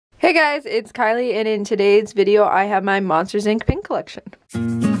Hey guys, it's Kylie, and in today's video I have my Monsters Inc. pin collection.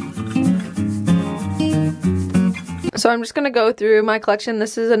 So I'm just going to go through my collection.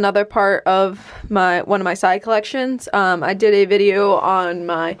 This is another part of one of my side collections. I did a video on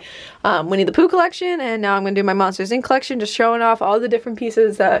my Winnie the Pooh collection, and now I'm going to do my Monsters Inc. collection, just showing off all the different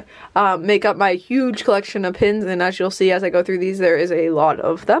pieces that make up my huge collection of pins. And as you'll see as I go through these, there is a lot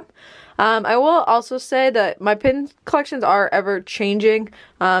of them. I will also say that my pin collections are ever changing,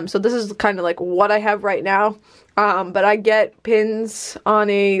 so this is kind of like what I have right now, but I get pins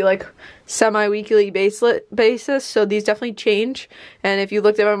on a like semi-weekly basis, so these definitely change, and if you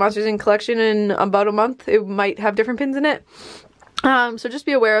looked at my Monsters Inc. collection in about a month, it might have different pins in it. So just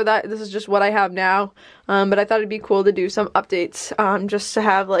be aware of that. This is just what I have now, but I thought it'd be cool to do some updates, just to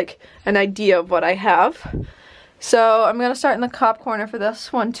have like an idea of what I have. So I'm going to start in the top corner for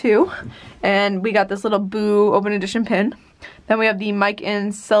this one too, and we got this little Boo open edition pin. Then we have the Mike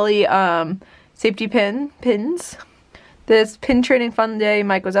and Sully safety pins. This Pin Trading Fun Day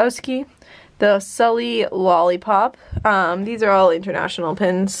Mike Wazowski. The Sully Lollipop. These are all international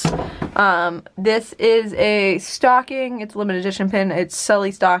pins. This is a stocking. It's a limited edition pin. It's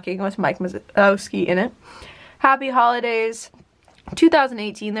Sully stocking with Mike Wazowski in it. Happy Holidays.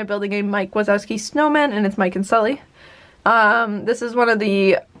 2018, they're building a Mike Wazowski snowman, and it's Mike and Sully. This is one of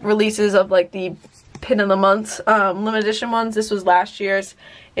the releases of like the pin of the month limited edition ones. This was last year's.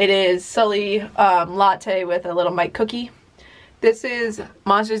 It is Sully latte with a little Mike cookie. This is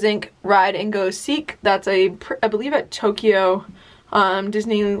Monsters Inc. Ride and Go Seek. That's I believe at Tokyo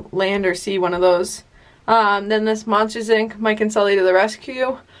Disneyland or Sea, one of those. Then this Monsters Inc. Mike and Sully to the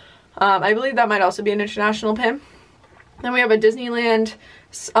Rescue. I believe that might also be an international pin. Then we have a Disneyland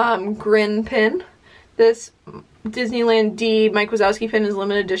Grin pin. This Disneyland D Mike Wazowski pin is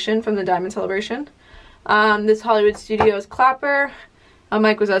limited edition from the Diamond Celebration. This Hollywood Studios Clapper, a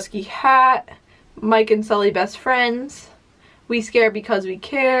Mike Wazowski hat, Mike and Sully Best Friends, We Scare Because We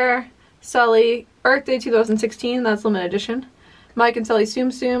Care, Sully Earth Day 2016, that's limited edition. Mike and Sully Tsum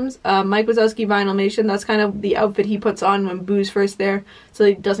Tsums, Mike Wazowski Vinylmation, that's kind of the outfit he puts on when Boo's first there, so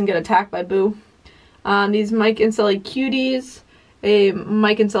he doesn't get attacked by Boo. These Mike and Sully Cuties, a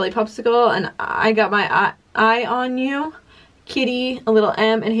Mike and Sully Popsicle, and I Got My Eye on You, Kitty, a little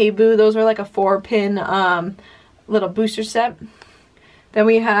M, and Hey Boo. Those were like a 4-pin little booster set. Then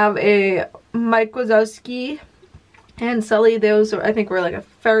we have a Mike Wazowski and Sully. Those I think were like a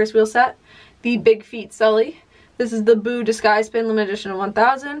Ferris wheel set. The Big Feet Sully. This is the Boo Disguise pin, limited edition of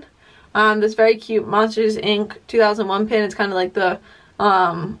 1000. This very cute Monsters Inc. 2001 pin. It's kind of like the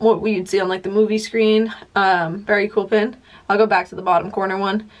what we'd see on like the movie screen. Very cool pin. I'll go back to the bottom corner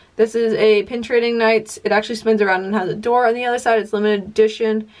one. This is a Pin Trading Nights. It actually spins around and has a door on the other side. It's limited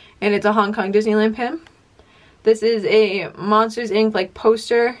edition, and it's a Hong Kong Disneyland pin. This is a Monsters Inc. like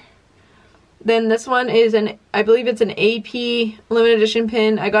poster. Then this one is I believe it's an AP limited edition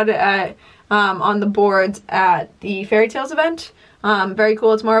pin. I got it at on the boards at the Fairy Tales event. Very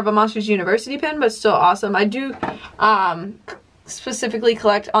cool. It's more of a Monsters University pin, but still awesome. I do specifically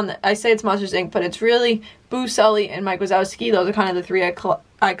collect on I say it's Monsters Inc., but it's really Boo, Sully, and Mike Wazowski. Those are kind of the three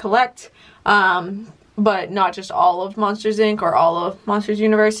I collect, but not just all of Monsters Inc. or all of Monsters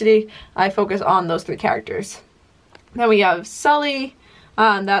University. I focus on those three characters. Then we have Sully,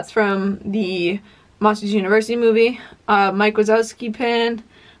 that's from the Monsters University movie. Mike Wazowski pin,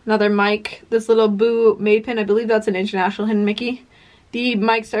 another Mike, this little Boo made pin, I believe that's an international hidden Mickey. The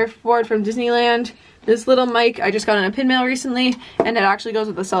Mike surfboard from Disneyland. This little Mike I just got in a pin mail recently, and it actually goes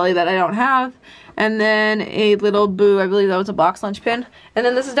with the Sully that I don't have. And then a little Boo, I believe that was a box lunch pin. And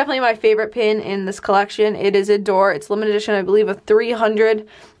then this is definitely my favorite pin in this collection. It is a door. It's limited edition, I believe, of 300,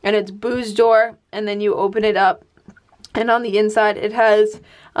 and it's Boo's door, and then you open it up, and on the inside it has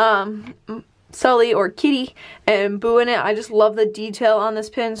Sully or Kitty and Boo in it. I just love the detail on this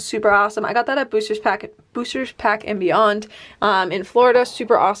pin. Super awesome. I got that at Boosters Pack and Beyond in Florida.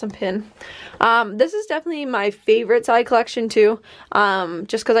 Super awesome pin. This is definitely my favorite side collection too,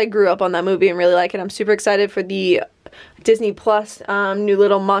 just because I grew up on that movie and really like it. I'm super excited for the Disney Plus new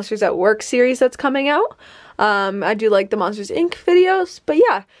little Monsters at Work series that's coming out. I do like the Monsters Inc. videos, but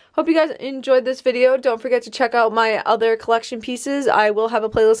yeah, hope you guys enjoyed this video. Don't forget to check out my other collection pieces. I will have a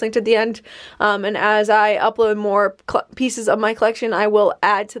playlist linked at the end, and as I upload more pieces of my collection, I will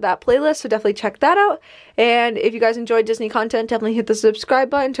add to that playlist, so definitely check that out. And if you guys enjoyed Disney content, definitely hit the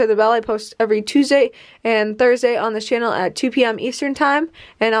subscribe button, turn the bell. I post every Tuesday and Thursday on this channel at 2 p.m. Eastern Time,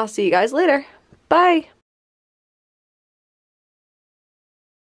 and I'll see you guys later. Bye!